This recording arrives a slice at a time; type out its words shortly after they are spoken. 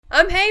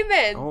I'm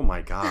Haven. Oh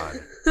my god.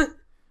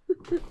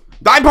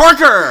 Di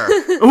Parker!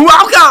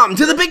 Welcome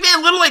to the Big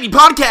Man Little Lady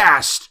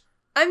podcast!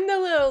 I'm the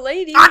little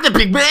lady. I'm the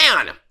big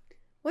man!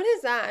 What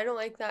is that? I don't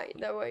like that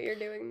what you're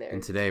doing there.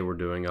 And today we're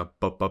doing a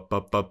bonus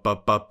episode!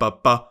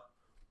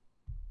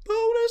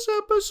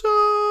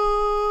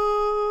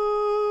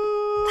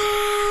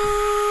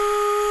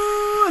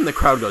 And the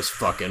crowd goes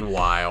fucking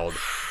wild.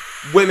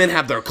 Women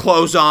have their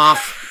clothes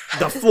off.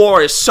 The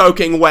floor is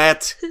soaking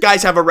wet.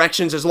 Guys have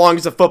erections as long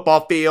as a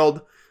football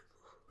field.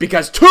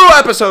 Because 2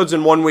 episodes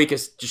in 1 week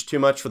is just too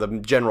much for the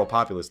general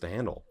populace to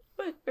handle.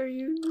 What are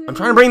you doing? I'm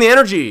trying to bring the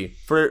energy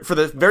for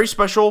the very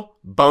special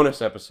bonus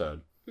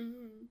episode.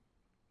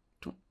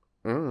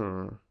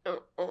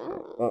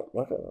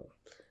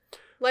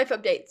 Life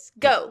updates.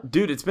 Go.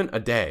 Dude, it's been a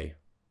day.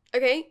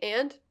 Okay,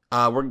 and?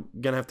 We're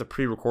gonna have to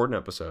pre-record an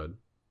episode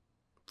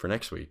for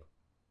next week.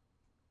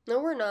 No,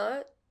 we're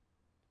not.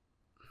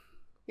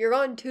 You're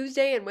on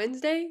Tuesday and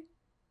Wednesday?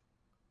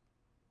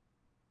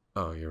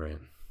 Oh, you're right.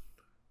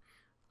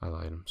 I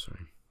lied. I'm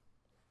sorry.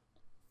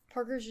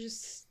 Parker's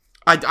just...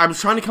 I was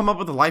trying to come up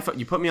with a life...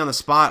 You put me on the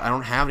spot. I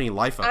don't have any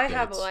life updates. I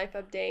have a life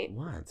update.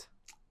 What?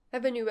 I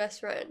have a new best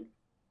friend.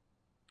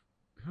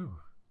 Who?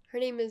 Her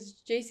name is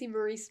JC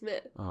Marie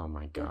Smith. Oh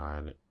my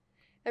god.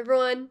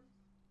 Everyone,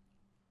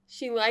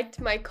 she liked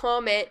my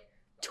comment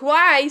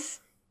twice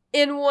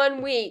in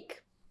 1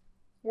 week.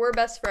 We're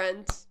best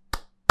friends.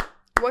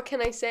 What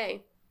can I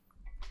say?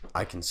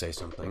 I can say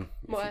something.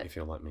 What? If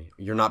you'll let me.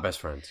 You're not best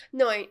friends.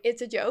 No,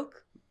 it's a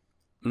joke.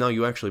 No,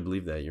 you actually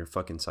believe that. You're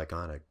fucking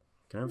psychotic.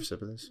 Can I have a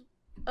sip of this?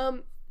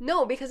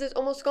 No, because it's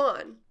almost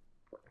gone.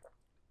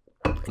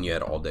 And you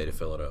had all day to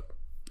fill it up.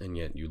 And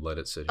yet you let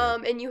it sit here.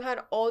 And you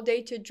had all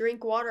day to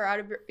drink water out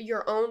of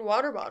your own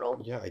water bottle.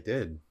 Yeah, I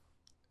did.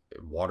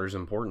 Water's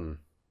important.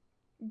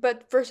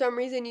 But for some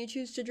reason you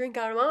choose to drink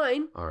out of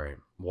mine. Alright,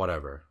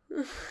 whatever.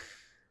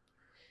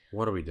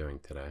 What are we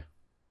doing today?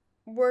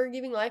 We're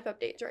giving life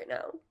updates right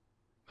now.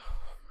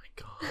 Oh my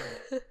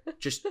god.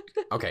 Just,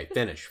 okay,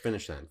 finish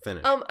then,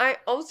 finish. I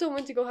also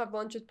went to go have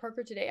lunch with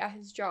Parker today at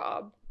his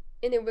job.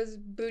 And it was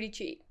booty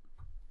cheap.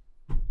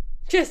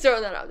 Just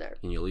throwing that out there.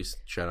 Can you at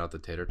least shout out the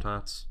tater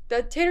tots?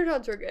 The tater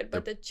tots were good,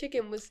 but the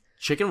chicken was...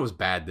 Chicken was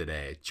bad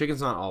today.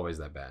 Chicken's not always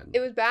that bad.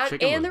 It was bad,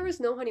 there was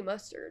no honey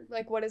mustard.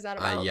 Like, what is that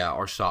about? Yeah,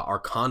 our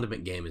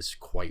condiment game is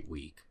quite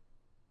weak.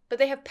 But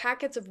they have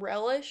packets of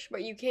relish,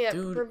 but you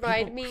can't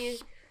provide me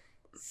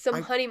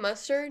some honey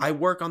mustard. I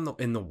work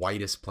in the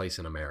whitest place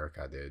in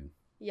America, dude.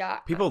 Yeah.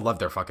 People love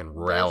their fucking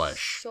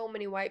relish. So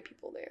many white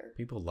people there.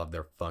 People love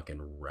their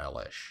fucking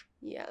relish.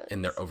 Yeah.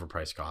 And their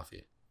overpriced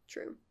coffee.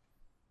 True.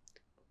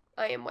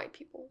 I am white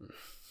people.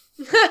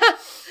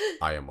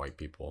 I am white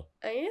people.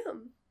 I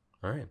am.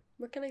 All right.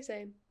 What can I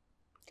say?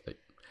 Hey.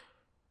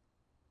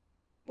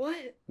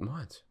 What?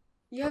 What?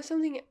 You have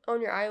something on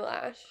your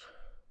eyelash.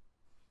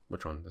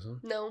 Which one? This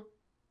one? No.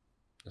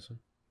 This one?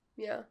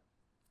 Yeah.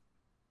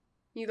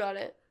 You got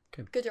it.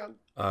 Okay. Good job.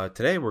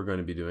 Today we're going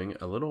to be doing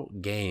a little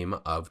game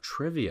of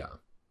trivia.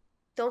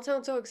 Don't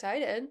sound so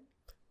excited.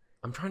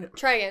 I'm trying to...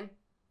 Try again.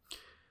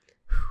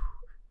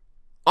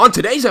 On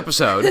today's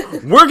episode,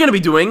 we're going to be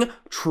doing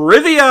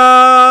trivia!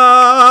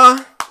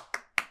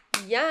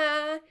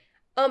 Yeah.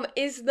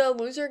 Is the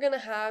loser going to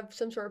have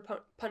some sort of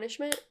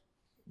punishment?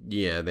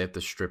 Yeah, they have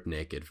to strip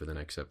naked for the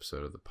next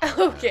episode of the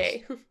podcast.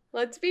 Okay.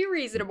 Let's be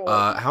reasonable.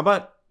 How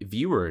about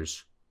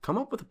viewers? Come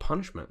up with a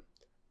punishment.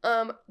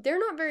 They're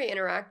not very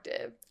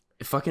interactive.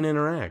 Fucking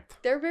interact.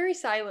 They're very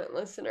silent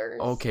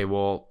listeners. Okay,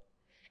 well...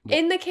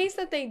 In the case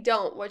that they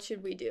don't, what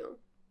should we do?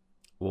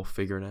 We'll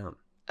figure it out.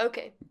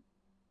 Okay.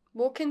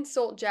 We'll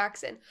consult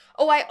Jackson.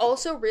 Oh, I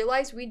also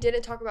realized we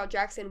didn't talk about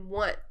Jackson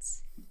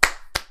once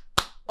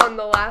on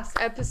the last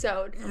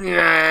episode.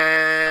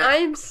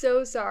 I'm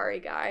so sorry,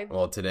 guy.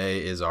 Well,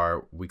 today is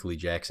our weekly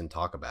Jackson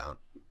talk about.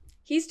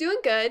 He's doing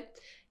good.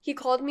 He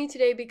called me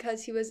today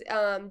because he was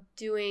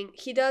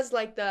he does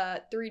like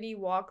the 3D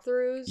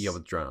walkthroughs. Yeah,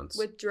 with drones.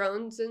 With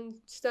drones and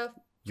stuff.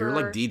 You're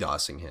like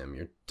DDoSing him.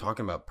 You're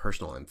talking about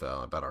personal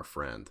info about our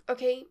friend.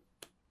 Okay.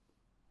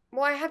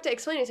 Well, I have to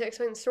explain it to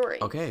explain the story.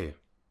 Okay.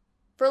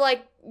 For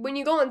like when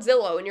you go on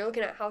Zillow and you're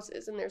looking at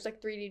houses and there's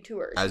like 3D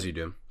tours. As you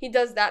do. He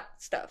does that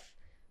stuff.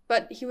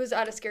 But he was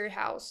at a scary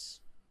house.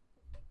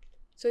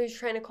 So he was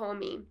trying to call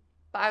me.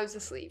 But I was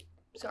asleep.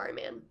 Sorry,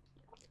 man.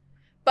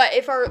 But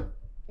if our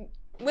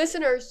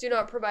listeners do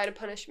not provide a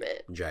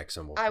punishment,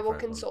 Jackson will. I will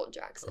consult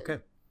Jackson. Okay.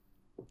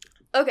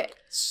 Okay.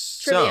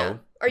 So,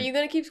 trivia. Are you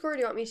going to keep score or do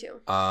you want me to?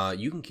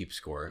 You can keep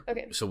score.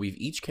 Okay. So we've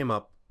each came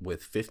up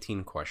with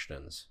 15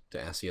 questions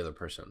to ask the other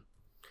person.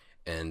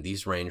 And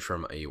these range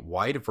from a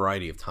wide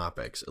variety of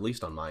topics, at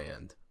least on my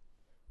end.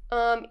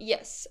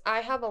 Yes.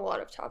 I have a lot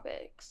of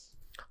topics.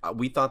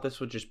 We thought this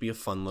would just be a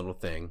fun little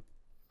thing.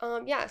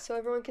 Yeah, so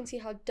everyone can see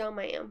how dumb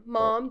I am.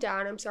 Mom,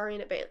 Dad, I'm sorry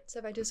in advance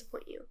if I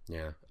disappoint you.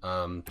 Yeah.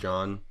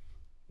 John,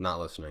 not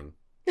listening.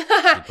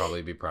 He'd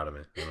probably be proud of me.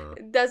 I don't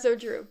know. That's so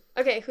true.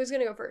 Okay, who's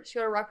gonna go first?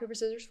 You want to rock, paper,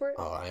 scissors for it?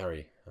 Oh,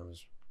 I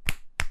was...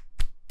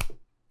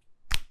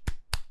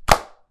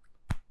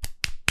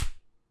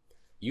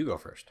 You go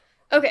first.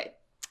 Okay.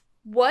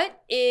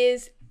 What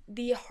is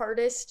the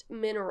hardest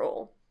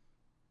mineral?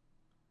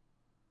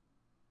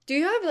 Do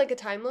you have like a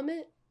time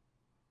limit?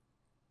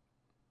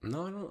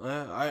 No, I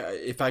don't.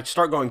 If I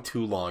start going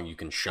too long, you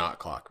can shot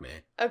clock me.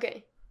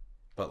 Okay.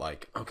 But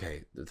like,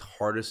 okay, the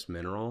hardest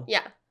mineral?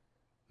 Yeah.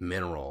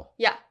 Mineral.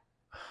 Yeah.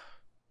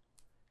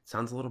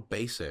 Sounds a little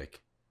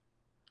basic.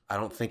 I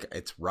don't think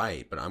it's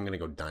right, but I'm going to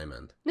go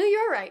diamond. No,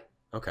 you're right.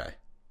 Okay.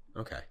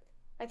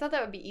 I thought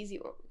that would be easy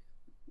one.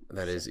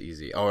 That is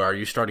easy. Oh, are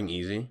you starting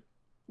easy?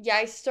 Yeah,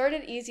 I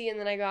started easy and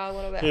then I got a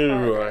little bit Ooh,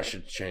 harder. I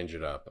should change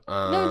it up.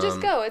 No,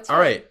 just go. It's all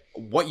fine. right.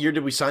 What year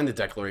did we sign the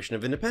Declaration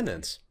of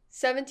Independence?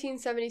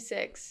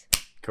 1776.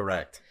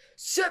 Correct.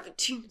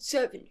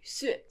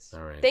 1776.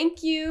 All right.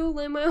 Thank you,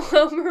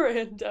 Lin-Manuel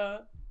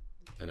Miranda.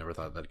 I never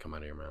thought that'd come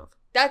out of your mouth.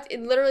 That's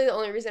literally the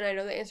only reason I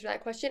know the answer to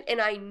that question,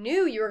 and I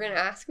knew you were going to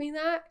ask me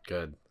that.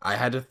 Good. I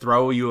had to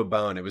throw you a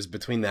bone. It was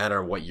between that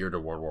or what year did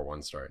World War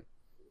I start?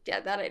 Yeah,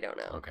 that I don't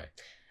know. Okay.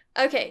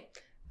 Okay.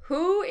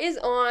 Who is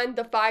on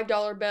the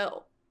 $5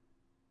 bill?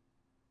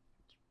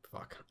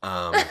 Fuck.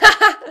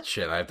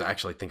 Shit, I have to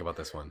actually think about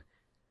this one.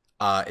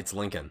 It's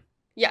Lincoln.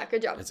 Yeah,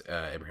 good job. It's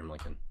Abraham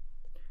Lincoln.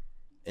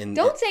 And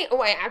Don't say, oh,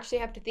 I actually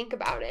have to think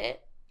about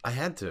it. I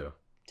had to.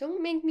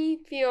 Don't make me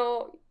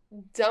feel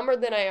dumber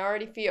than I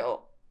already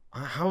feel.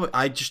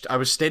 I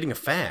was stating a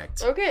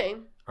fact. Okay.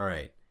 All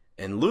right.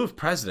 In lieu of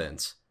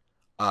presidents,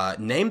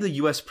 name the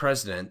U.S.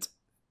 president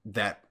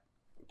that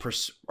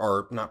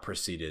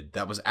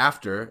that was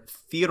after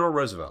Theodore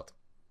Roosevelt.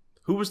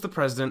 Who was the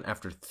president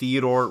after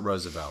Theodore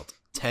Roosevelt?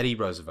 Teddy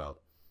Roosevelt.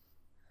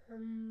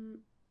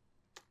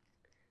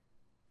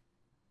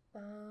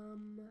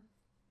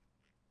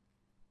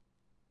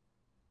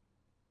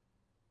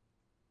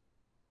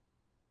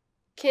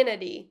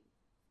 Kennedy.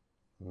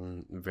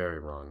 Very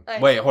wrong.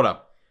 Wait, hold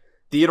up.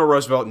 Theodore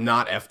Roosevelt,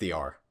 not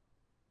FDR.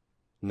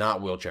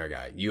 Not wheelchair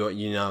guy. You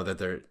know that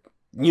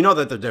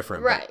they're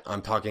different. Right.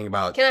 I'm talking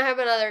about. Can I have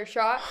another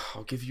shot?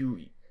 I'll give you.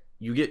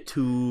 You get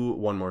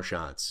one more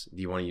shots.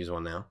 Do you want to use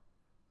one now?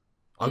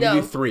 I'll No.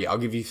 give you 3. I'll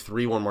give you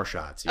 3 one more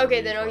shots. You Okay,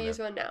 wanna then I'll one use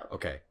now? one now.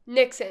 Okay.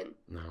 Nixon.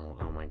 No.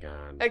 Oh my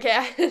God.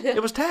 Okay.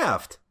 It was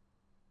Taft.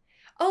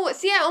 Oh,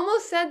 see, I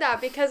almost said that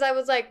because I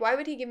was like, why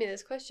would he give me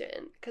this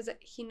question? Because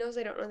he knows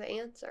I don't know the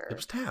answer. It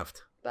was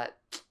Taft. But,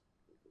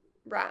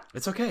 right.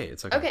 It's okay.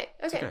 It's okay. Okay.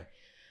 It's okay.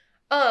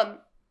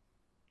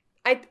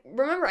 I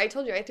remember I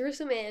told you I threw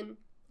some in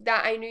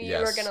that I knew you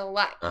were Yes. gonna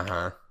like.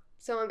 Uh-huh.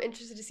 So I'm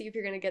interested to see if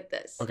you're gonna get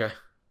this. Okay.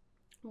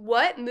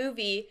 What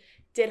movie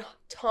did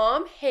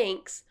Tom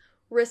Hanks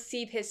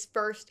receive his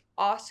first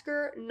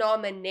Oscar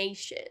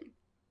nomination?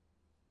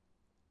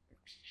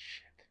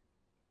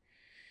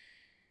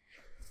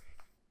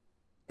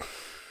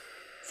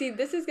 See,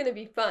 this is gonna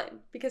be fun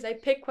because I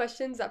pick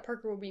questions that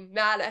Parker will be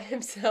mad at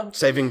himself.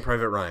 Saving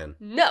Private Ryan.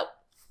 No.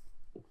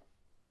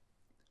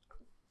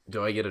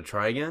 Do I get to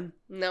try again?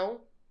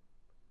 No.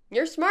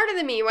 You're smarter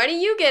than me. Why do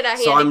you get a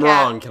handicap? So I'm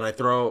wrong. Can I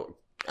throw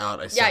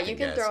out a second you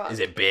can guess? throw out. Is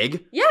it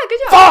big? Yeah, good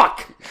job.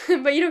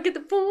 Fuck! But you don't get the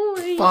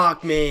point.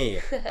 Fuck me.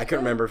 I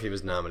couldn't remember if he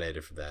was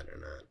nominated for that or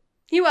not.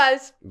 He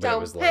was. But So, it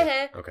was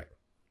late. Okay.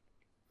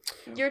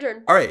 Your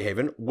turn. All right,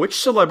 Haven. Which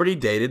celebrity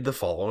dated the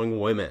following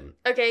women?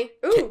 Okay.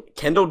 Ooh.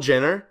 Kendall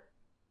Jenner,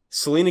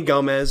 Selena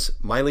Gomez,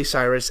 Miley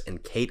Cyrus,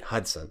 and Kate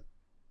Hudson.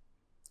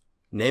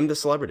 Name the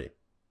celebrity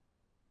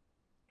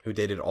who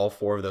dated all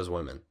 4 of those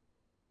women.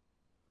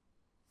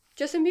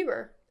 Justin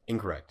Bieber.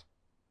 Incorrect.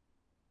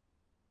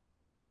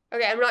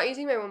 Okay, I'm not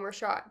using my one more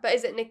shot. But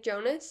is it Nick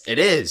Jonas? It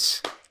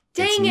is.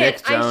 Dang It's it!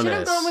 Nick I should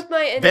have Jonas. gone with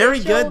my initial. Very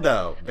good,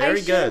 though. Very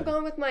I should have good.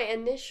 gone with my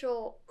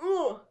initial.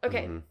 Ooh.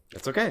 Okay. Mhm.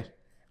 It's okay.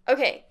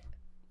 Okay.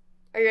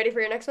 Are you ready for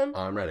your next one?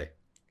 I'm ready.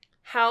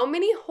 How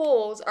many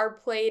holes are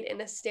played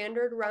in a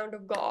standard round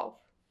of golf?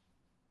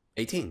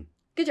 18.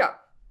 Good job.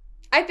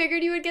 I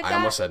figured you would get that. I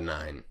almost said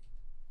 9.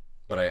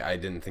 But I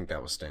didn't think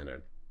that was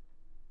standard.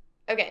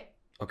 Okay.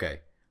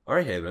 Okay. All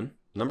right, Haven.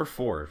 Number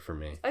 4 for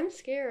me. I'm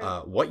scared.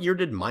 What year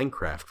did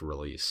Minecraft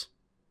release?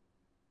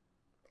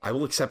 I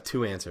will accept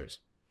 2 answers.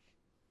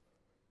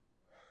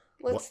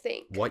 Let's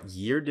think. What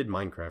year did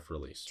Minecraft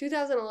release?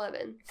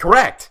 2011.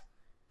 Correct!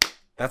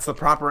 That's the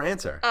proper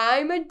answer.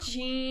 I'm a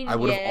genius. I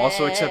would have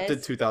also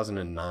accepted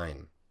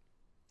 2009.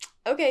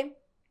 Okay.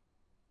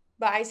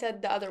 But I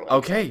said the other one.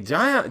 Okay,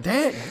 damn.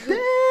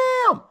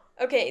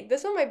 Okay,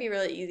 this one might be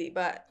really easy,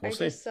 but We'll I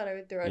see. just thought I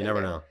would throw it You in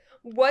never there. know.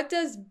 What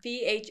does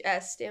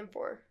VHS stand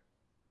for?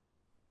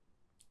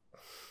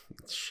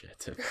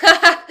 Shit.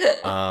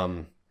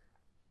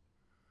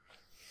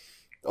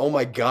 Oh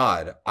my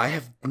god. I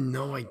have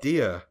no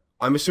idea.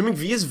 I'm assuming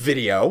V is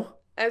video.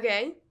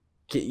 Okay.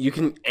 You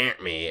can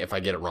ant me if I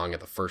get it wrong at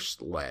the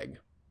first leg.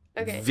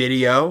 Okay.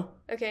 Video,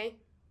 Okay.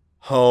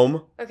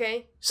 home,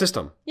 Okay.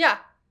 system. Yeah.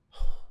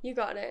 You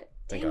got it.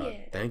 Thank Dang God.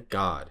 it. Thank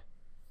God.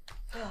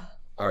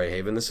 All right,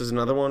 Haven, this is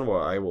another one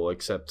where I will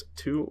accept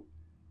 2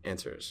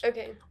 answers.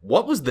 Okay.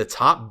 What was the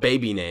top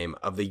baby name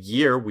of the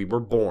year we were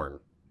born?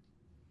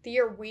 The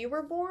year we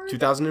were born?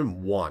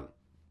 2001.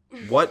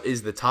 What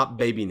is the top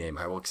baby name?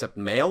 I will accept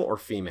male or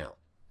female.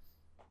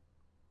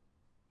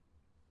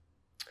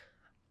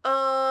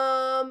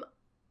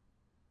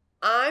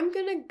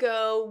 gonna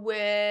go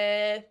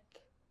with.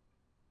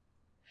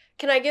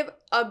 Can I give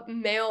a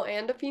male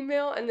and a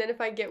female? And then if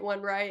I get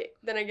one right,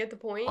 then I get the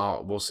point?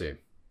 Oh, we'll see.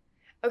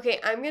 Okay,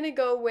 I'm gonna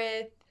go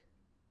with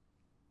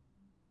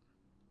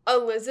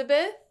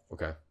Elizabeth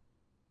Okay.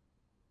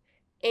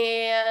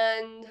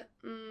 and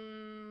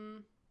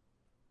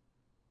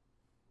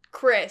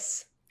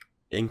Chris.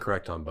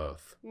 Incorrect on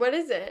both. What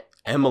is it?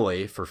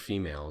 Emily for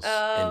females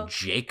Oh. and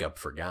Jacob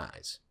for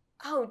guys.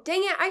 Oh,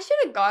 dang it. I should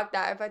have got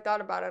that if I thought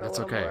about it That's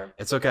a little okay. more.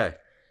 It's okay.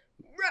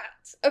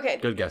 Rats. Okay.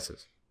 Good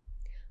guesses.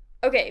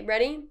 Okay,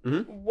 ready?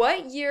 Mhm.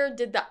 What year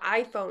did the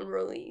iPhone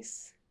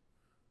release?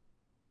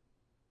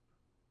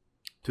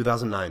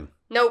 2009.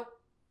 Nope.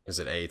 Is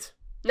it 8?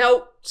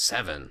 Nope.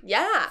 7?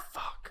 Yeah.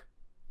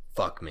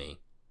 Fuck me.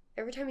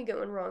 Every time you get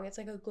one wrong, it's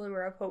like a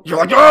glimmer of hope. You're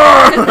like,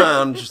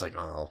 "Ah!" I'm just like,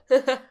 oh.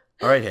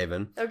 All right,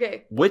 Haven.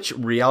 Okay. Which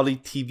reality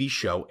TV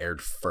show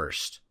aired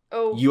first?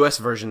 Oh. U.S.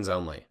 versions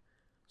only.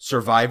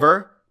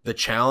 Survivor, The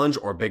Challenge,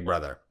 or Big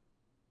Brother?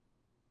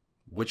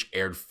 Which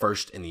aired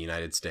first in the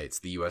United States?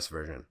 The U.S.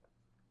 version.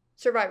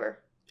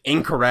 Survivor.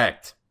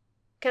 Incorrect.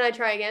 Can I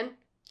try again?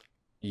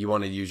 You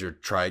want to use your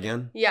try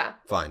again? Yeah.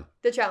 Fine.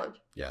 The Challenge.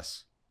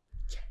 Yes.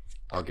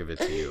 I'll give it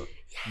to you.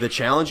 The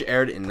Challenge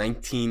aired in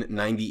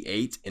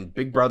 1998, and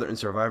Big Brother and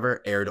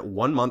Survivor aired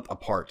 1 month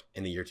apart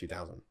in the year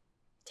 2000.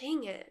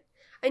 Dang it.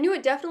 I knew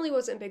it definitely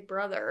wasn't Big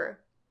Brother.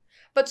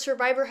 But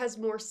Survivor has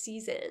more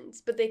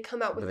seasons, but they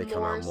come out with But they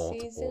come more out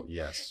multiple. seasons.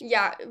 Yes.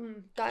 Yeah,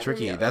 that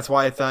Tricky. yeah. That's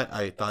why I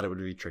thought it would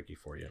be tricky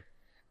for you.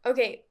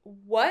 Okay,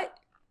 what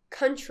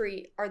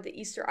country are the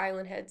Easter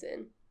Island heads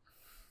in?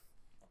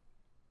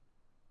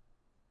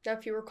 Now,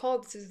 if you recall,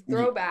 this is a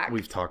throwback.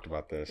 We've talked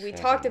about this. We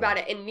talked about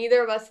it, and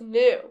neither of us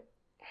knew.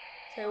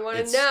 So I want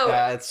to know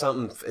It's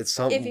something. It's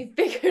something. if you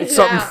figured It's it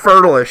something out.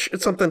 furlish.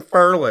 It's something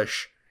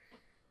furlish.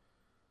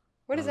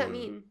 What does that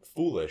mean?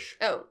 Foolish.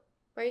 Oh,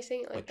 why are you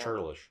saying it like Like that?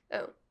 churlish.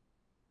 Oh.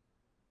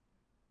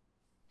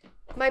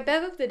 My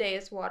bev of the day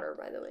is water,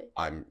 by the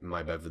way.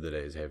 My bev of the day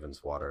is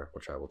Haven's water,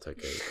 which I will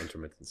take an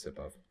intermittent sip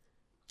of.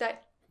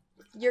 That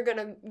you're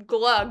gonna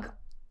glug.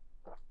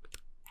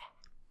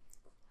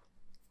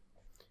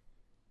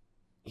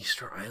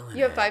 Easter Island.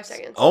 You have 5 heads.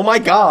 seconds. Oh my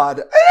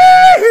God.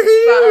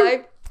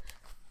 5,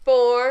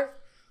 4,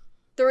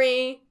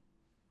 3,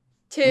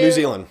 2. New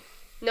Zealand.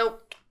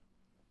 Nope.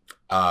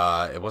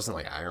 It wasn't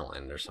like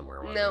Ireland or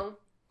somewhere. Was No. It?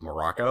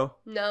 Morocco.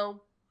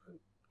 No.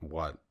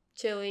 What?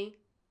 Chile.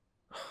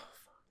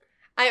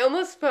 I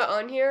almost put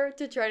on here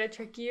to try to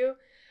trick you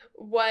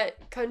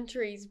what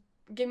countries.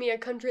 Give me a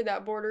country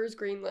that borders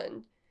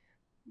Greenland.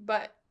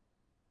 But.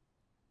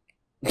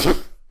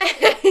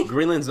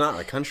 Greenland's not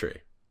a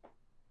country.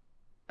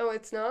 Oh,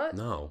 it's not?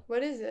 No.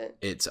 What is it?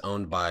 It's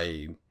owned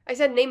by. I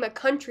said name a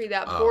country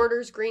that Oh.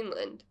 borders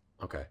Greenland.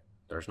 Okay.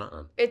 There's not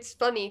one. It's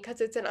funny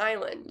because it's an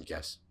island.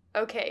 Yes.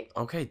 Okay.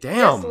 Okay.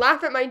 Damn. Just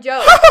laugh at my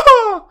joke.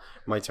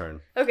 My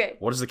turn. Okay.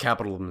 What is the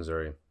capital of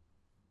Missouri?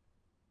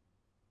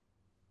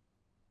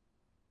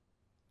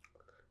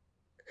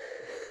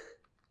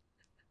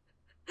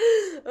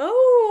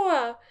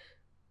 Oh.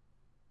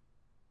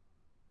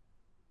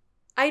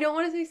 I don't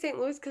want to say St.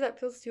 Louis because that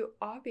feels too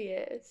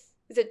obvious.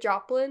 Is it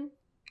Joplin?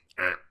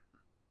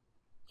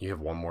 You have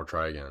one more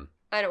try again.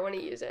 I don't want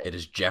to use it. It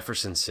is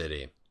Jefferson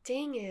City.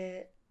 Dang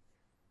it.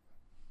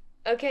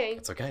 Okay.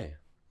 It's okay.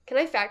 Can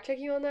I fact check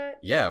you on that?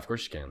 Yeah, of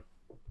course you can.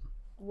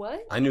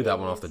 What? I knew that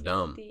one off the is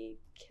dome.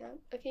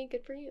 Okay,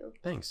 good for you.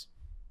 Thanks.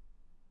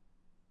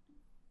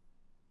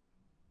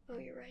 Oh,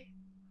 you're right.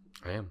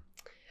 I am.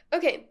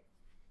 Okay.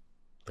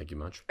 Thank you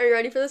much. Are you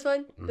ready for this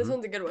one? This Mhm.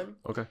 one's a good one.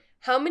 Okay.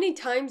 How many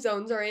time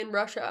zones are in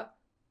Russia?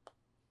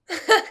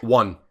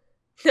 1.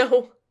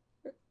 No.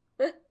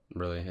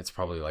 Really? It's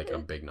probably like a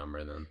big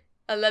number then.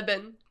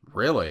 11.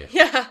 Really?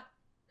 Yeah.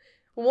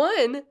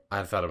 1.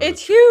 I thought it was.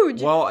 It's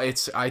huge. Well,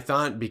 I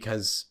thought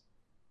because.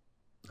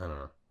 I don't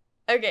know.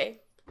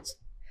 Okay. I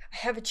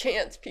have a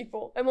chance,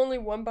 people. I'm only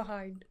 1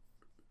 behind.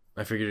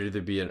 I figured it'd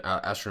either be an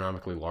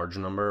astronomically large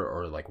number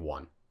or like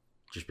 1.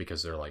 Just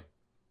because they're like.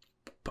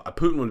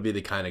 Putin would be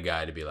the kind of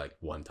guy to be like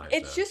 1 time.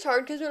 It's just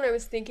hard because when I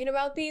was thinking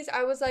about these,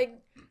 I was like,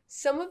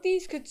 some of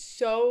these could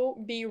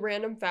so be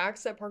random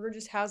facts that Parker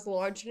just has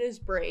lodged in his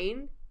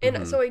brain. And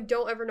Mhm. so I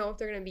don't ever know if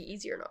they're going to be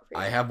easy or not for you.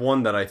 I have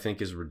one that I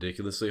think is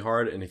ridiculously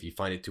hard, and if you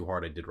find it too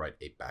hard, I did write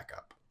a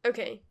backup.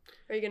 Okay.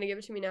 Are you going to give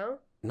it to me now?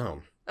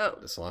 No, Oh.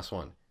 that's the last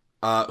one.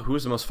 Who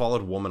is the most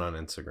followed woman on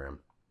Instagram?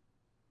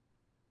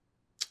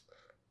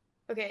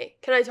 Okay.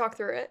 Can I talk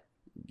through it?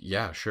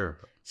 Yeah, sure.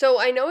 So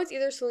I know it's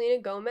either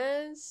Selena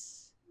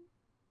Gomez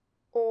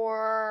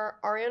or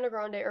Ariana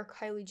Grande or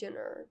Kylie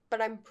Jenner,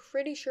 but I'm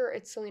pretty sure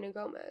it's Selena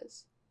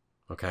Gomez.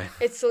 Okay.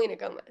 It's Selena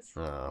Gomez.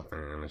 Oh,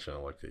 man, I should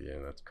have looked at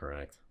you. That's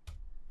correct.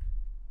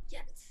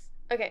 Yes.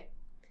 Okay.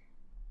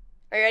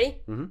 Are you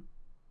ready? Mm-hmm.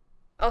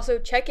 Also,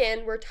 check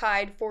in. We're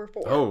tied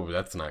 4-4. Oh,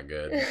 that's not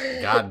good.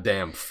 God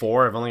damn,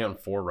 4? I've only gotten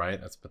 4 right?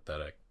 That's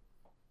pathetic.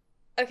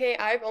 Okay,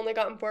 I've only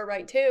gotten 4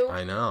 right too.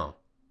 I know.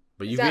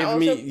 But you Is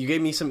that you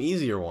gave me some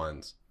easier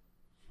ones.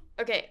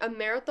 Okay, a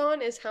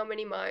marathon is how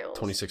many miles?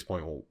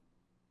 26.2.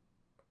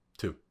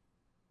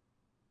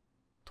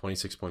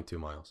 26.2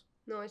 miles.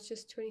 No, it's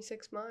just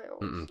 26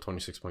 miles.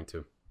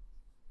 26.2.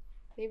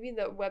 Maybe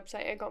the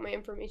website I got my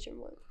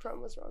information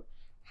from was wrong.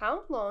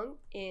 How long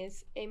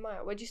is a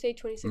mile? What'd you say,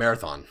 26?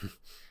 Marathon.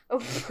 Oh.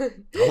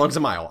 How long's a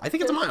mile? I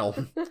think it's a mile.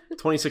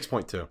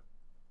 26.2.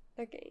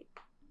 Okay.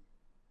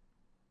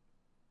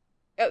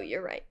 Oh,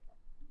 you're right.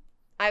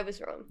 I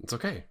was wrong. It's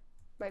okay.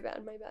 My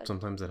bad.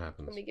 Sometimes it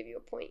happens. Let me give you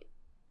a point.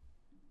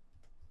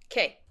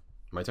 Okay.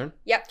 My turn?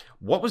 Yep.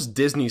 What was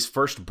Disney's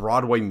first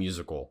Broadway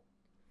musical?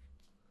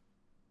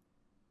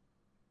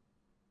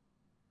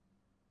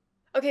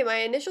 Okay, my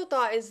initial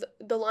thought is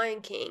The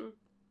Lion King.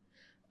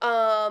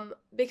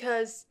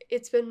 Because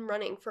it's been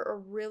running for a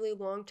really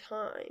long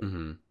time.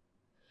 Mm-hmm.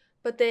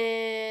 But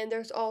then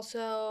there's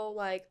also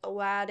like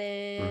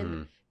Aladdin.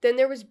 Mm-hmm. Then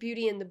there was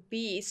Beauty and the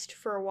Beast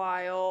for a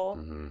while.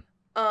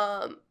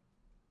 Mm-hmm.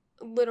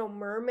 Little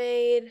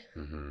Mermaid.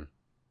 Mm-hmm.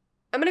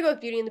 I'm gonna go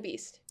with Beauty and the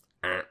Beast.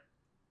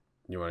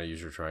 You want to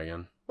use your try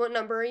again? What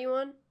number are you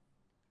on?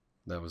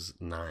 That was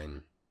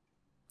 9.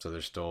 So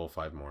there's still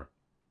 5 more.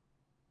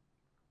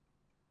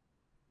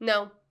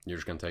 No. You're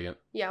just gonna take it?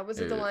 Yeah, was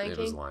it The Lion King?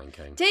 It was Lion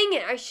King. Dang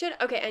it, I should...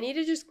 Okay, I need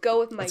to just go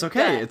with my It's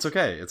okay, gut. it's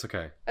okay, it's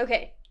okay.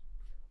 Okay.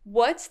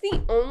 What's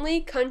the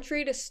only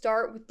country to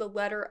start with the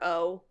letter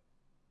O?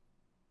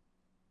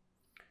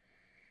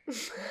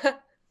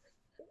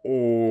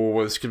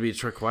 Oh, this could be a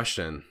trick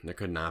question. There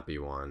could not be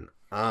one.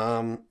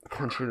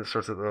 Country that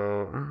starts with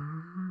O.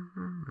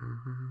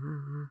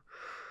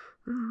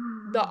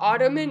 The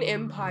Ottoman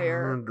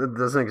Empire. It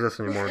doesn't exist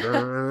anymore.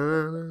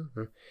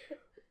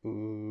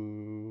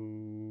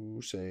 Ooh,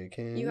 say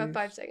can You have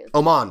 5 seconds.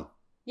 Oman.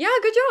 Yeah,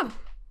 good job.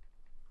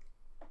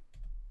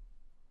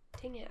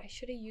 Dang it, I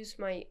should have used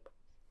my...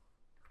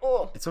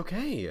 Oh. It's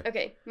okay.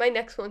 Okay, my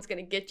next one's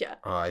gonna get ya.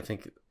 I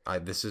think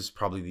this is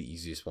probably the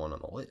easiest one on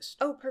the list.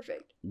 Oh,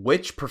 perfect.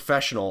 Which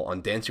professional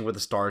on Dancing with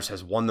the Stars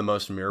has won the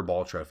most mirror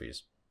ball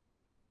trophies?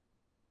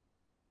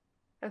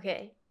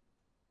 Okay.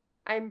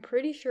 I'm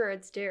pretty sure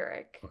it's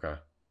Derek. Okay.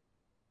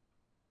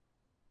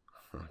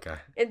 Okay.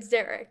 It's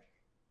Derek.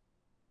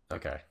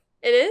 Okay.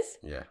 It is?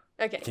 Yeah.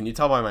 Okay. Can you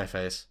tell by my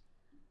face?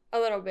 A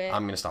little bit.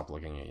 I'm gonna stop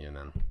looking at you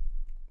then.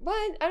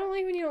 What? I don't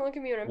like when you don't look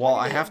at me when I'm Well,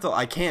 talking I to have you. to.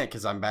 I can't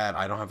because I'm bad.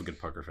 I don't have a good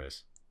poker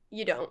face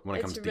You don't. when it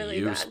It's comes really to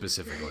you bad.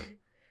 specifically.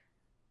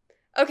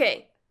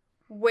 Okay.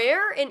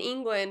 Where in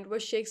England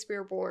was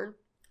Shakespeare born?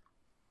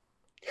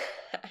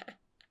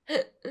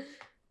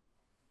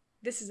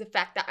 This is a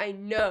fact that I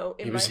know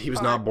in He was my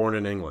not heart. born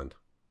in England.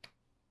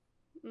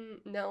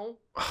 No.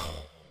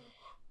 Oh,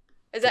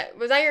 Was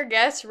that your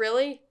guess,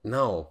 really?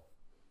 no.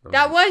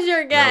 That was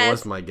your guess. That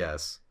was my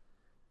guess.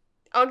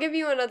 I'll give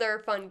you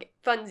another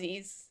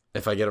funsies.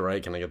 If I get it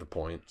right, can I get the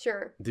point?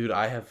 Sure. Dude,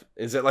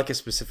 is it like a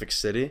specific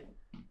city?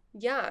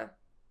 Yeah.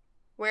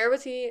 Where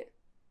is he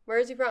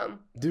from?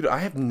 Dude, I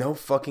have no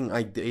fucking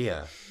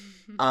idea.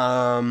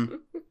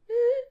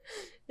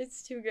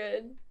 It's too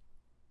good.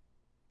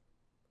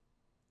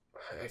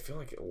 I feel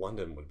like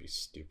London would be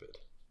stupid.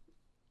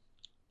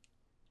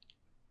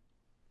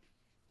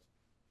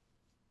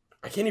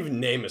 I can't even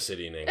name a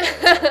city in England,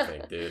 I don't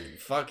think, dude.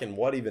 Fucking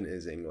what even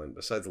is England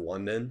besides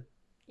London?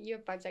 You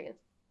have 5 seconds.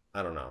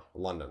 I don't know.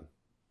 London.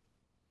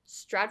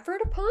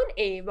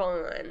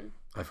 Stratford-upon-Avon.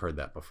 I've heard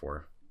that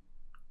before.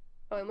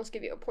 Oh, I almost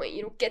give you a point.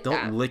 You don't get Don't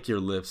that. lick your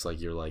lips like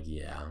you're like,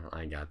 yeah,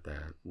 I got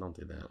that. Don't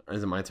do that.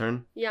 Is it my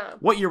turn? Yeah.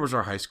 What year was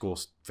our high school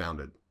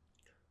founded?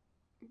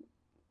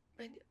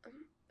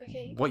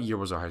 Okay. What year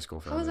was our high school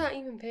How founded? is that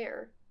even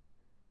fair?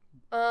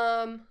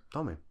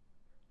 Tell me.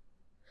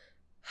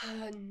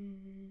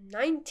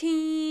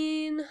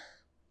 19...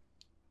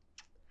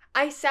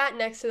 I sat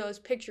next to those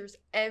pictures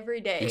every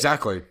day.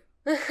 Exactly.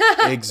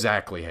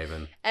 Exactly,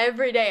 Haven.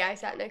 Every day I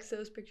sat next to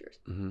those pictures.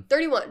 Mm-hmm.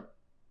 31.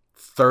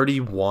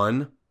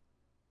 31?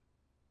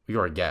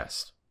 You're a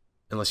guest.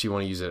 Unless you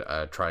want to use it,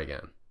 try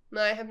again.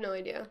 No, I have no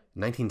idea.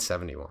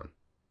 1971.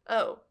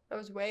 Oh, I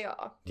was way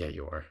off. Yeah,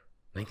 you are.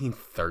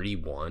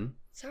 1931?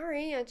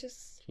 Sorry, I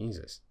just...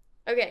 Jesus.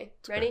 Okay,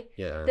 It's ready? okay.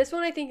 Yeah. This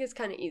one I think is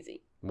kind of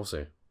easy. We'll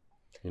see.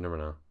 You never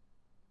know.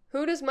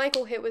 Who does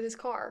Michael hit with his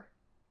car?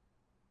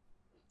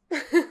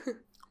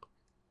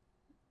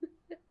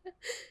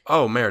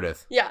 Oh,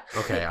 Meredith. Yeah.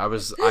 Okay, I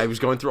was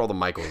going through all the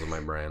Michaels in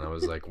my brain. I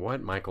was like,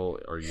 what Michael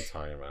are you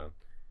talking about?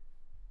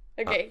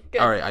 Okay,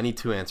 good. All right, I need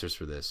 2 answers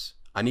for this.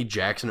 I need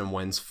Jackson and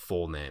Wen's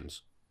full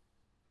names.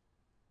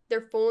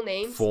 Their full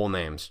names? Full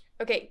names.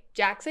 Okay,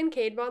 Jackson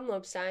Cade Von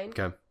Lobstein.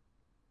 Okay.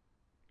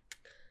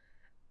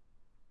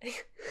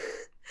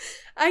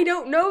 I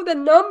don't know the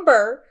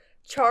number.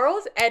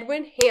 Charles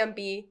Edwin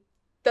Hamby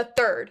the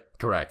third.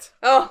 Correct.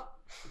 Oh.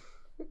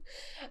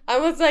 I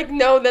was like,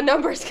 no, the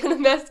number's gonna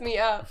mess me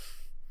up.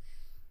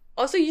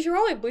 Also, you should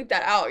probably bleep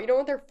that out. You don't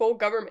want their full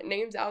government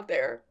names out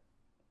there.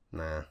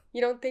 Nah.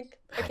 You don't think?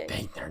 Okay.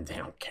 They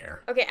don't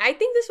care. Okay, I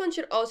think this one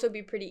should also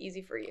be pretty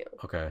easy for you.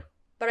 Okay.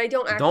 But I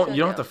don't actually You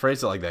don't have know. to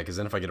phrase it like that, because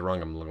then if I get it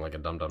wrong, I'm looking like a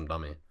dumb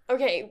dummy.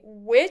 Okay,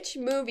 which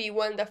movie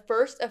won the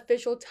first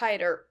official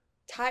Tighter.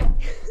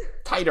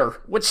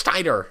 Which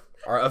tighter?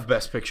 Of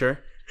Best Picture?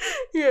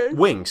 Yes.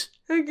 Wings.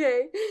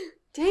 Okay.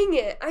 Dang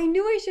it. I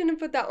knew I shouldn't have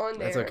put that on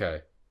there. That's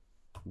okay.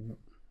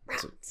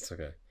 It's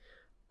okay.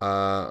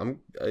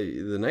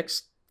 The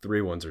next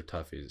 3 ones are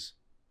toughies.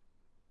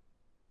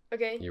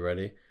 Okay. You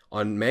ready?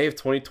 On May of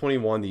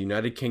 2021, the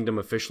United Kingdom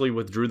officially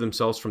withdrew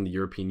themselves from the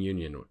European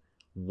Union.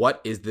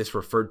 What is this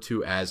referred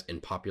to as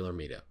in popular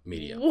media?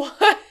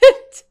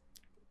 What?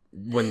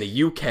 When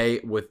the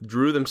UK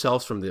withdrew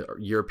themselves from the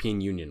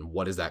European Union,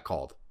 what is that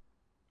called?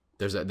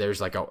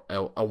 There's like a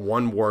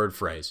one word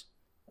phrase.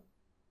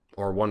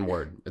 Or one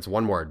word. It's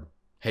one word.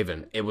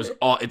 Haven. It was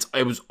all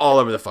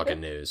over the fucking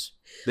news.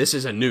 This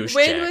is a news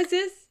check. When was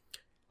this?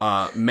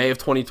 May of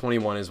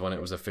 2021 is when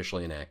it was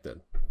officially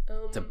enacted.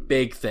 It's a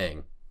big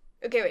thing.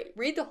 Okay, wait.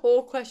 Read the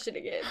whole question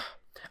again.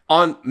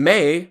 In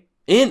May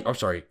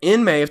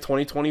of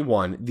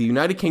 2021, the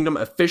United Kingdom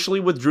officially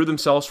withdrew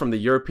themselves from the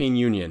European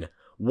Union.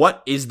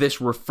 What is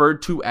this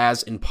referred to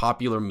as in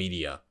popular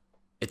media?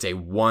 It's a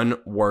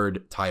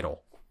one-word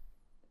title.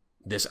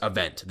 This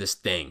event, this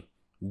thing,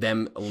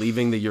 them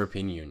leaving the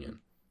European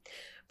Union.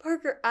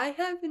 Parker, I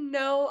have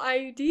no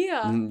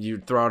idea. You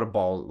throw out a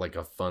ball like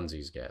a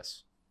funsies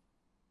guess.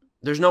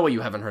 There's no way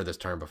you haven't heard this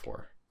term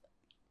before.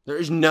 There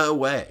is no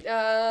way.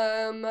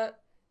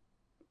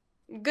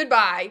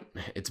 Goodbye.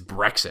 It's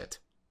Brexit.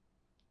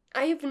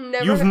 I have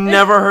never. You've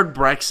never heard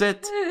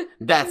Brexit?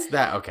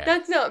 Okay.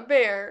 That's not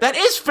fair. That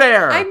is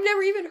fair. I've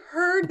never even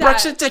heard that.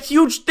 Brexit's a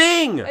huge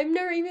thing. I've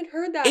never even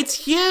heard that. It's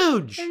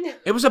huge.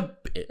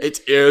 It's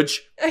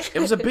huge. Okay. It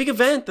was a big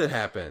event that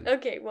happened.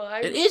 Okay, well,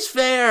 It is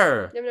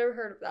fair. I've never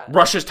heard of that.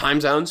 Russia's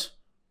time zones.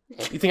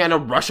 You think I know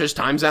Russia's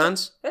time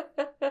zones?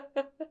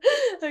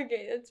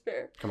 Okay, that's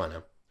fair. Come on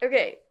now.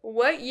 Okay,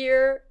 what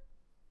year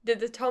did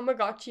the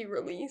Tamagotchi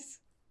release?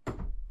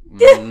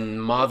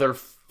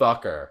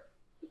 Motherfucker.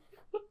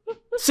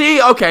 See,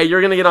 okay,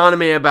 you're gonna get on to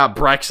me about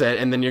Brexit,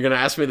 and then you're gonna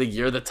ask me the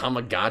year the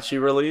Tamagotchi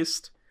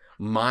released?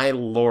 My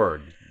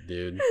lord,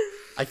 dude.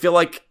 I feel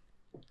like...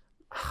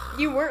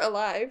 You weren't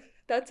alive.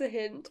 That's a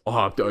hint.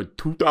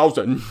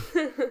 2000.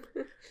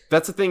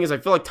 That's the thing is, I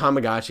feel like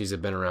Tamagotchis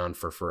have been around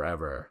for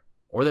forever.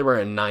 Or they were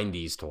a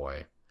 90s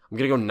toy. I'm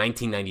gonna go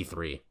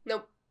 1993.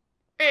 Nope.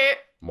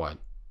 What?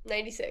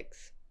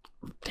 96.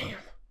 Damn.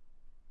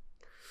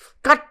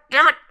 God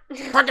damn it!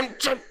 Fucking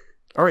shit.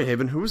 All right,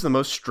 Haven, who was the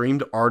most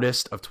streamed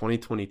artist of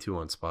 2022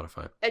 on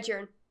Spotify? Ed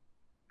Sheeran.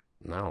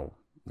 No,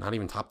 not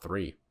even top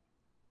 3.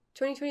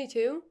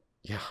 2022?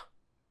 Yeah.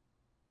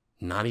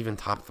 Not even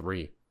top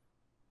 3.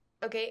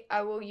 Okay,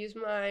 I will use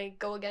my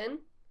go again.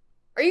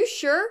 Are you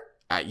sure?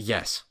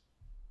 Yes.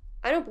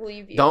 I don't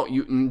believe you.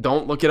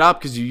 Don't look it up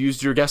because you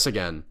used your guess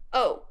again.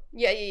 Oh,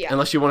 yeah.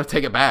 Unless you want to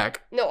take it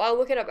back. No, I'll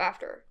look it up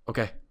after.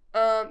 Okay.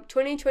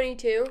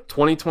 2022.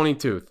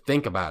 2022.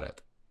 Think about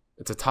it.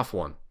 It's a tough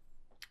one.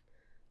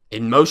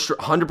 In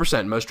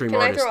 100% most streamed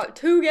Can artists. I throw out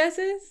 2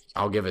 guesses?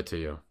 I'll give it to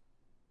you.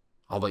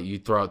 I'll let you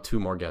throw out 2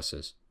 more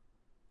guesses.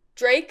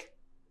 Drake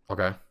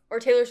Okay. or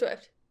Taylor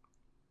Swift?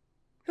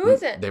 Who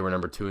is it? They were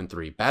number 2 and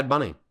 3. Bad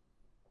Bunny.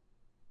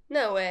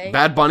 No way.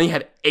 Bad Bunny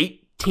had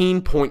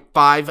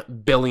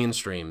 18.5 billion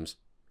streams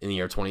in the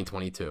year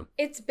 2022.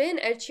 It's been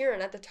Ed Sheeran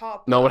at the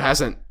top. No, it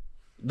hasn't.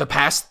 The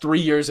past 3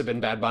 years have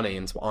been Bad Bunny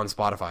on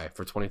Spotify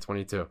for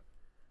 2022.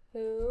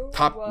 Who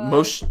Top was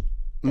most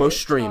the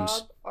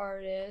streams. top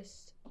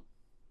artist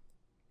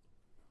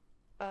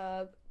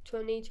of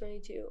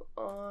 2022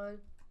 on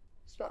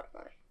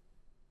Spotify?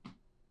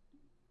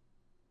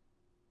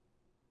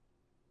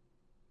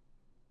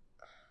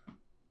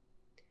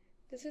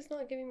 This is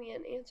not giving me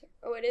an answer.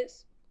 Oh, it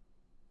is.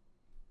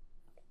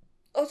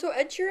 Oh, so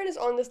Ed Sheeran is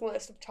on this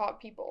list of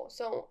top people.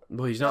 So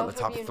Well, he's not in the I'll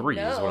top have you 3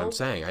 is what know. I'm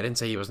saying. I didn't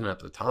say he wasn't at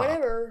the top.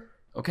 whatever.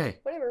 Okay.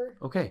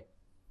 Okay.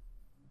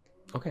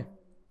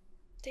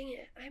 Dang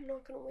it! I'm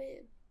not gonna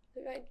win.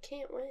 I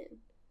can't win.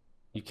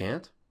 You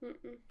can't?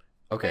 Mm-mm.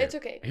 Okay. But it's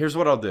okay. Here's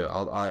what I'll do.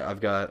 I've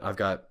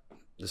got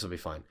this will be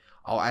fine.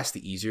 I'll ask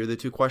the easier of the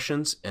 2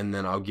 questions and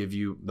then I'll give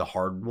you the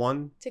hard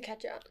one. To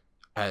catch up.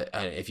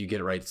 If you get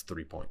it right, it's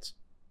 3 points.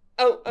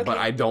 Oh, okay. But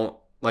I don't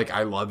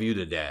I love you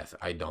to death.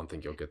 I don't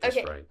think you'll get this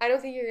Okay, right. I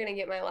don't think you're gonna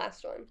get my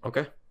last one.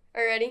 Okay.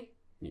 Are you ready?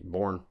 You're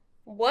born.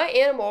 What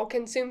animal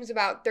consumes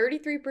about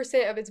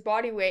 33% of its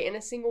body weight in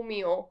a single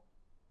meal?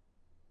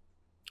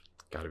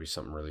 Got to be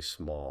something really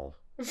small.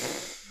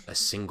 A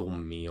single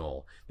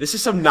meal. This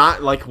is some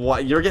not like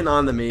what you're getting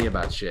on to me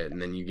about shit,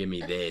 and then you give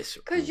me this.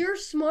 Because you're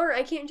smart.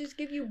 I can't just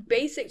give you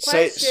basic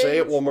questions. Say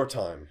it one more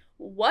time.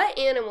 What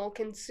animal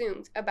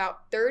consumes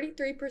about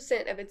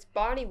 33% of its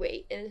body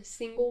weight in a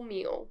single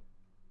meal?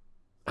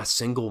 A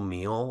single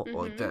meal? Mhm.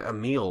 Like a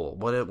meal.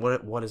 What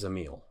is a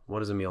meal?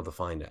 What is a meal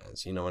defined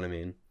as? You know what I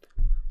mean?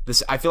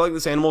 I feel like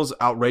this animal is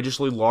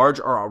outrageously large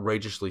or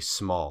outrageously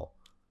small.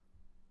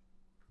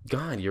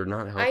 God, you're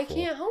not helpful. I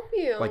can't help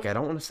you. Like, I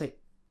don't want to say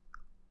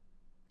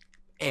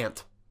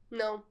ant.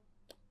 No.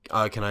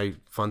 Can I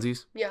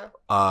funsies? Yeah.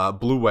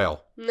 Blue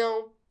whale.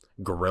 No.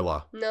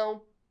 Gorilla.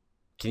 No.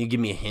 Can you give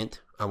me a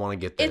hint? I want to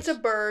get this. It's a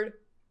bird.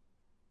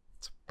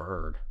 It's a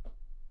bird.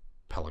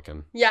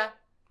 Pelican. Yeah.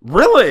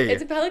 Really?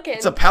 It's a pelican.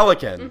 It's a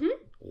pelican. Mhm.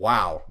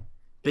 Wow.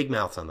 Big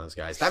mouths on those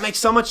guys. That makes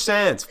so much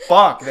sense.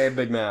 Fuck, they have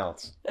big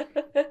mouths.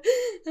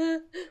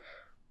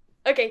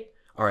 Okay.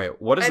 All right,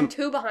 I'm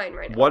 2 behind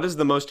right now. What is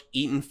the most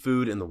eaten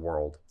food in the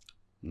world?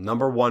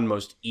 Number 1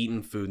 most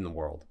eaten food in the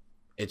world.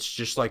 It's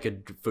just like a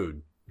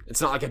food.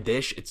 It's not like a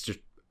dish. It's just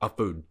a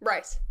food.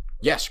 Rice.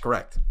 Yes,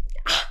 correct.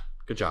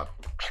 Good job.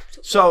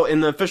 So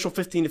in the official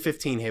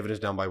 15-15, Haven is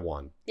down by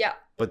 1. Yeah.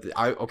 But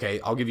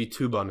I'll give you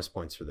 2 bonus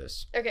points for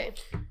this. Okay.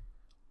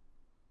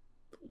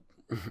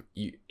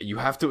 You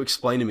have to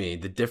explain to me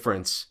the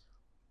difference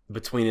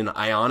between an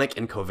ionic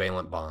and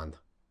covalent bond.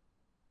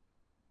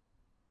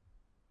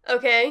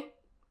 Okay.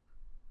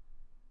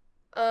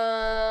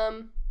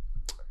 An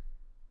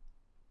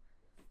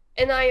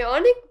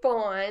ionic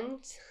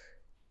bond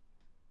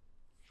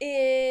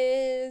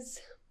is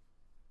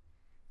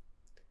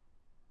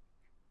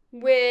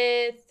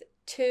with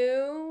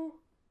 2.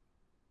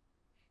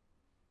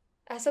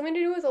 Has something to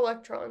do with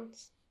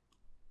electrons.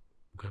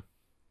 Okay.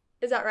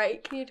 Is that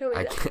right? Can you tell me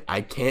that?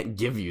 I can't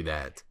give you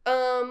that.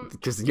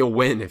 Because you'll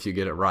win if you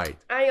get it right.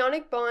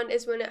 Ionic bond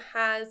is when it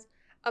has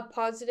a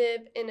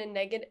positive and a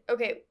negative.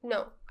 Okay,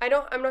 no. I'm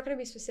not going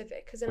to be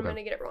specific because then I'm going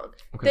to get it wrong.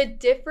 Okay. The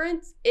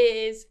difference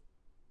is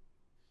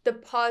the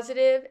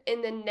positive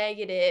and the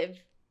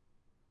negative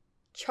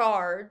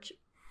charge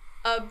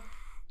of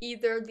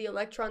either the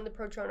electron, the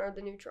proton, or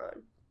the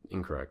neutron.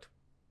 Incorrect.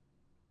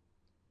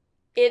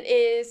 It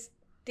is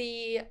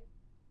the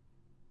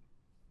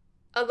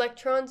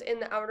electrons in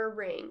the outer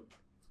ring.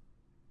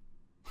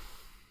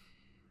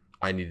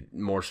 I need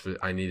more.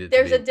 I need it.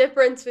 There's a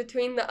difference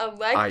between the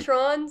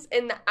electrons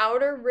in the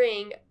outer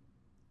ring.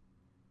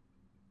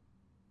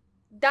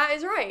 That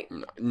is right.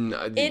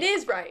 It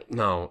is right.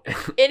 No.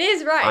 It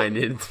is right. I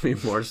need it to be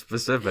more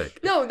specific.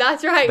 No,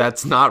 that's right.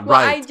 That's not what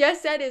right. I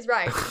just said is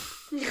right.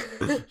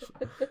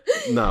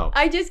 No.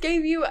 I just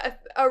gave you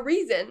a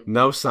reason.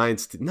 No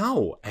science.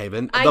 No,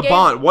 Haven.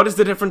 Bond. What is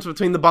the difference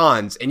between the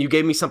bonds? And you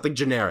gave me something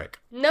generic.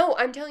 No,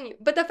 I'm telling you.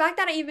 But the fact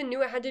that I even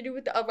knew it had to do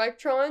with the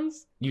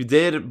electrons. You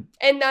did.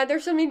 And that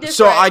there's something different.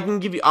 So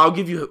I'll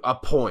give you a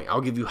point.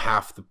 I'll give you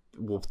half.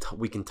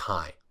 We can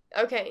tie.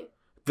 Okay.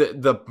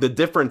 The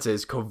difference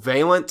is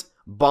covalent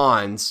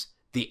bonds.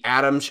 The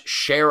atoms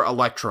share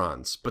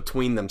electrons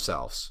between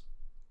themselves.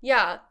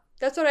 Yeah.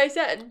 That's what I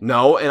said.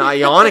 No, in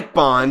ionic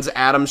bonds,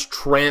 atoms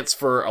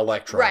transfer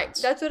electrons. Right,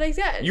 that's what I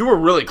said. You were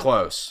really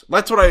close.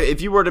 That's what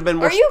if you were to have been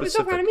more specific. Are you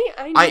so proud of me?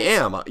 I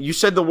am. You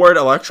said the word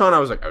electron, I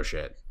was like, oh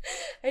shit.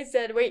 I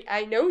said, wait,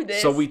 I know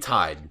this. So we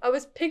tied. I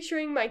was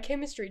picturing my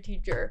chemistry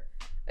teacher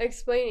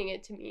explaining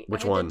it to me.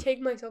 Which I had one? To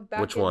take myself back.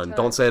 Which in one? time.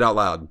 Don't say it out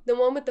loud. The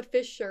one with the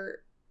fish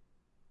shirt.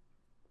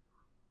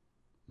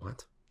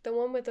 What? The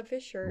one with the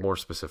fish shirt. More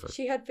specific.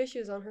 She had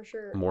fishes on her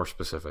shirt. More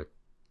specific.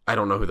 I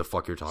don't know who the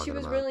fuck you're talking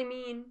about. She was really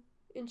mean.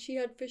 And she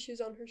had fishes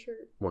on her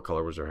shirt. What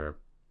color was her hair?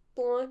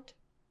 Blonde.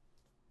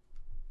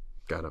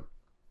 Got it.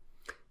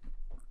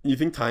 You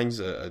think tying's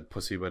a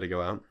pussy way to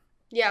go out?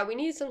 Yeah, we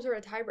need some sort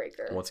of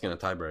tiebreaker. What's going to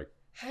tie break?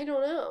 I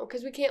don't know,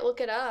 because we can't look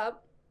it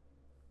up.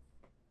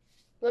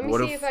 Let me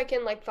see if I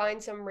can,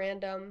 find some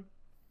random...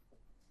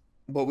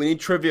 But we need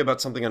trivia about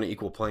something on an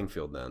equal playing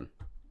field, then.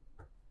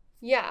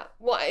 Yeah,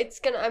 well,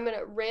 I'm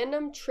gonna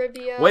random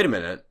trivia... Wait a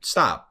minute.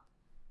 Stop.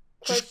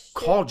 Question. Just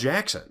call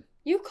Jackson.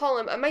 You call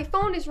him. My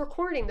phone is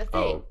recording the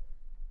thing. Oh.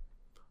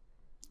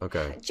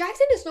 Okay.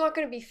 Jackson is not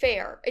going to be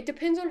fair. It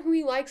depends on who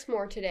he likes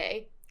more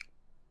today.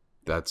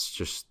 That's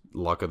just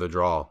luck of the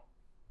draw.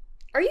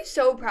 Are you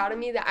so proud of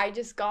me that I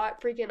just got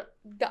freaking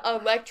the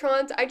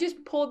electrons? I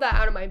just pulled that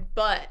out of my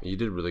butt. You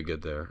did really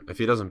good there. If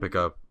he doesn't pick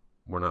up,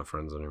 we're not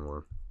friends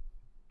anymore.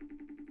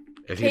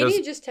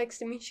 Katie just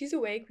texted me. She's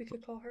awake. We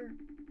could call her.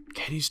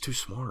 Katie's too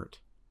smart.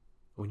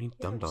 We need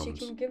dum-dums. She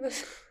can give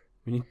us...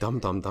 We need dumb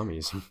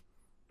dummies.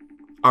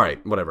 All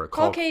right, whatever.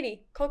 Call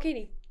Katie. Call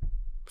Katie.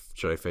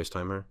 Should I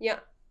FaceTime her? Yeah.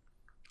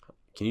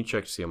 Can you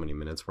check to see how many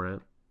minutes we're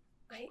at?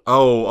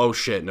 Oh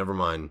shit, never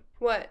mind.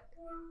 What?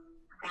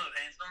 What up,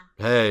 handsome?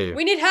 Hey.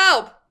 We need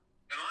help. Am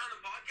I on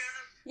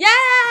the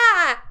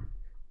Yeah!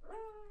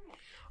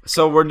 podcast?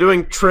 So we're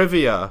doing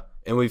trivia,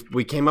 and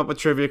we came up with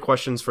trivia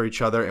questions for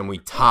each other, and we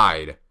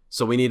tied.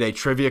 So we need a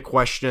trivia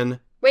question.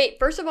 Wait,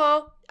 first of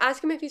all,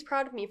 ask him if he's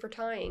proud of me for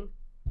tying.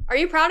 Are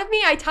you proud of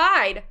me? I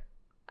tied.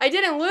 I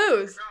didn't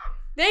lose.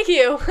 Thank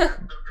you. So great.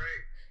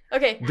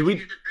 Okay. Where did you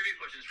get the trivia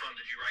questions from?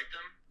 Did you write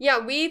them? Yeah,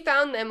 we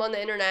found them on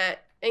the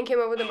internet and came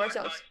up with them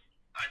ourselves.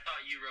 I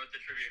thought you wrote the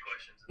trivia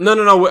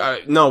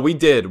questions. No, we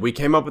did. We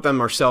came up with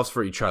them ourselves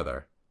for each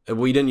other.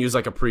 We didn't use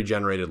a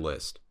pre-generated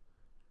list.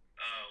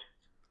 Oh.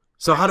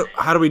 So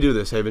how do we do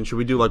this, Haven? Should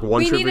we do one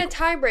We trivia? need a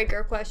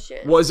tiebreaker question.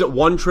 Well, is it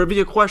one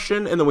trivia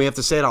question and then we have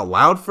to say it out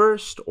loud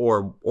first,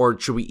 or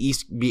should we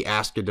each be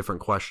asked a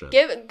different question?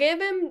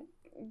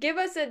 Give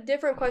us a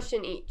different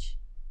question each.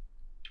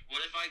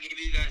 What if I give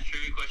you guys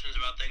trivia questions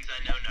about things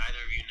I know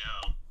neither of you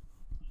know?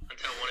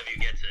 Until one of you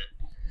gets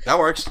it. That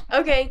works.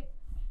 Okay.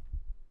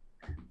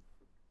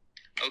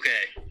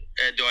 Okay.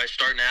 Do I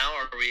start now,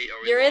 or are we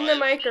You're in the live?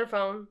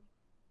 microphone.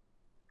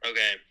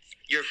 Okay.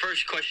 Your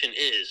first question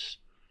is,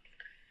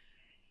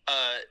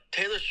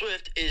 Taylor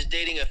Swift is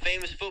dating a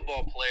famous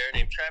football player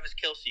named Travis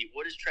Kelce.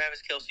 What is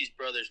Travis Kelce's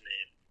brother's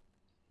name?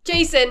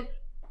 Jason.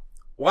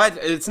 What?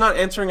 It's not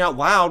answering out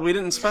loud. We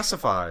didn't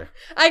specify.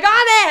 I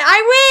got it.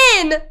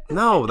 I win.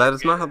 No, that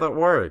is not how that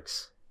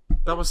works.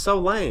 That was so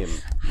lame.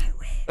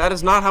 That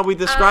is not how we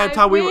described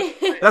how we were.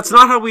 That's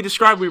not how we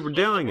described we were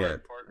doing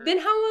it. Then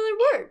how will it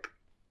work?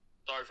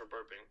 Sorry for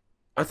burping.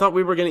 I thought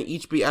we were going to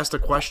each be asked a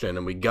question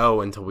and we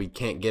go until we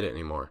can't get it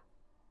anymore.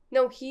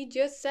 No, he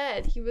just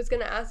said he was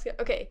going to ask it.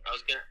 Okay. I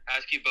was going to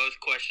ask you both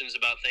questions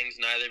about things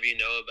neither of you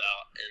know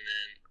about, and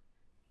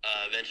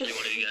then eventually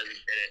one of you guys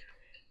would get it.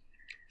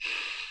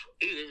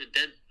 Ooh, there's a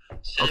dead...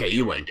 Okay,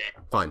 you win.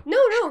 Fine. No,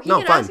 he No,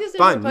 can fine. ask us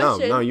Fine. another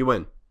question. No, you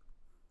win.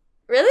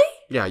 Really?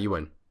 Yeah, you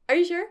win. Are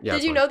you sure? Yeah,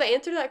 Did you fine. know the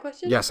answer to that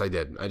question? Yes, I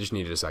did. I just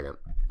needed a second.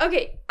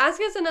 Okay,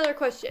 ask us another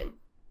question.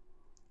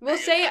 We'll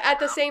say it at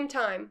the same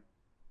time.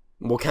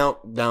 We'll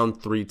count down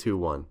 3, 2,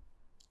 1.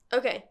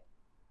 Okay.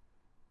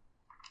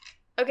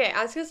 Okay,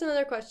 ask us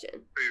another question.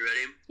 Are you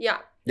ready? Yeah.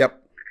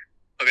 Yep.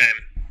 Okay.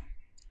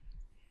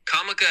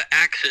 Comica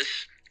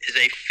Axis is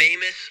a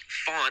famous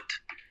font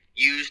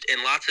used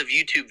in lots of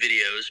YouTube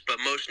videos, but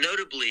most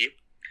notably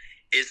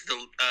is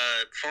the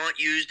font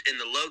used in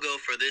the logo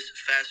for this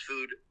fast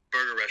food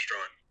burger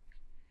restaurant.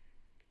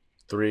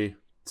 3,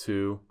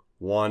 2,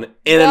 1.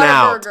 In and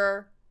out.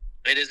 Whataburger.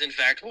 It is, in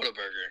fact,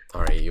 Whataburger.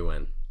 All right, you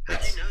win. How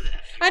do you know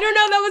that? I don't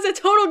know. That was a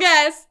total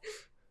guess.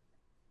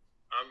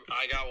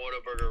 I got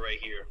Whataburger right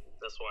here.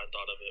 That's why I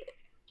thought of it.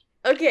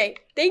 Okay,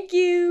 thank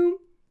you.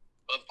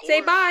 Of course.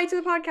 Say bye to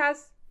the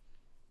podcast.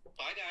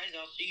 Bye, guys.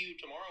 I'll see you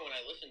tomorrow when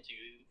I listen to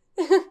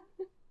you.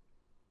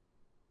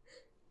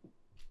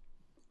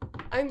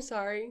 I'm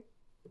sorry.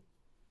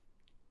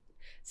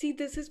 See,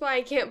 this is why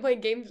I can't play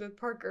games with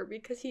Parker,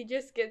 because he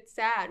just gets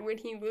sad when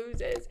he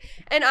loses.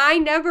 And I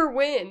never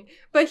win,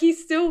 but he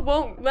still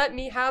won't let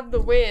me have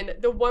the win,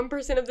 the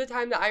 1% of the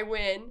time that I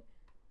win.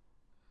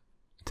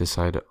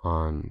 Decide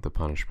on the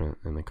punishment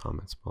in the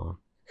comments below.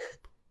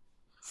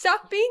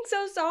 Stop being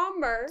so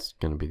somber. It's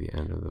going to be the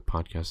end of the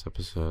podcast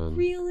episode.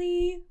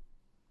 Really?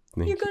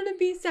 You're Thank, gonna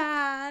be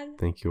sad.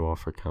 thank you all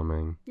for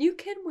coming. You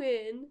can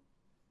win.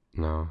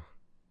 No.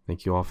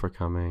 Thank you all for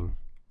coming.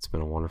 It's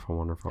been a wonderful,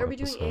 wonderful Are we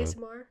doing episode.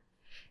 ASMR?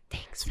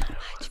 Thanks so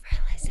much for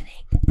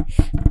listening.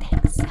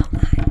 Thanks so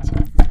much.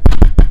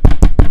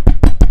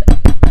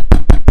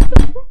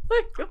 Oh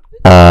my god.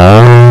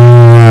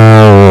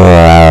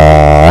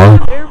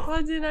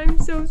 AirPods in, I'm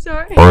so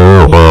sorry.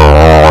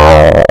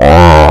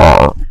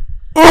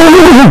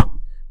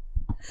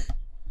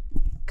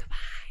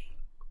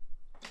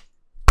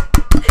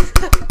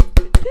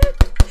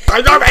 I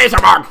love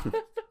ASMR!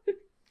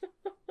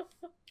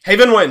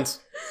 Haven wins.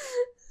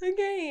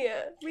 Okay,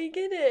 we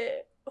get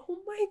it. Oh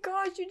my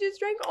gosh, you just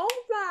drank all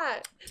of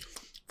that.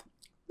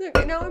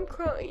 Look, now I'm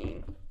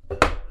crying.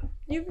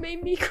 You've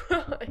made me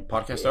cry.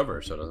 Podcast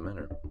over, so it doesn't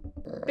matter.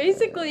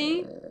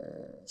 Basically,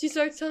 she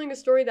starts telling a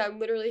story that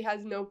literally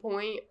has no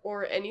point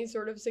or any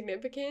sort of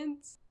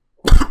significance.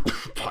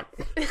 Fuck.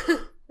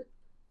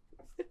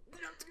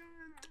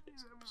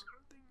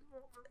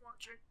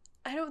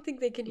 I don't think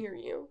they can hear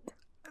you.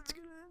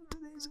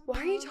 Why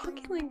are you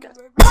talking like that?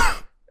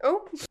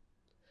 Oh.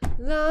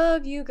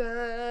 Love you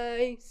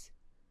guys.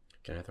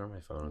 Can I throw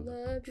my phone?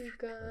 Love you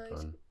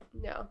guys.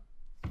 No.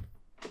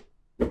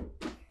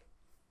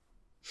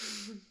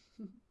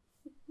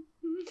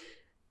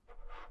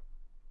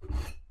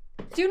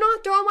 Do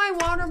not throw my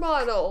water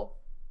bottle.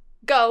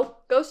 Go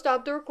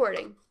stop the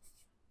recording.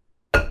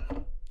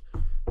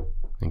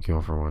 Thank you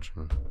all for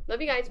watching.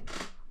 Love you guys.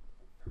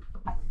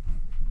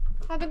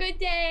 Have a good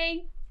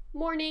day.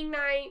 Morning,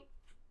 night.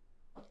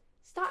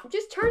 Stop.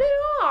 Just turn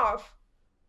it off.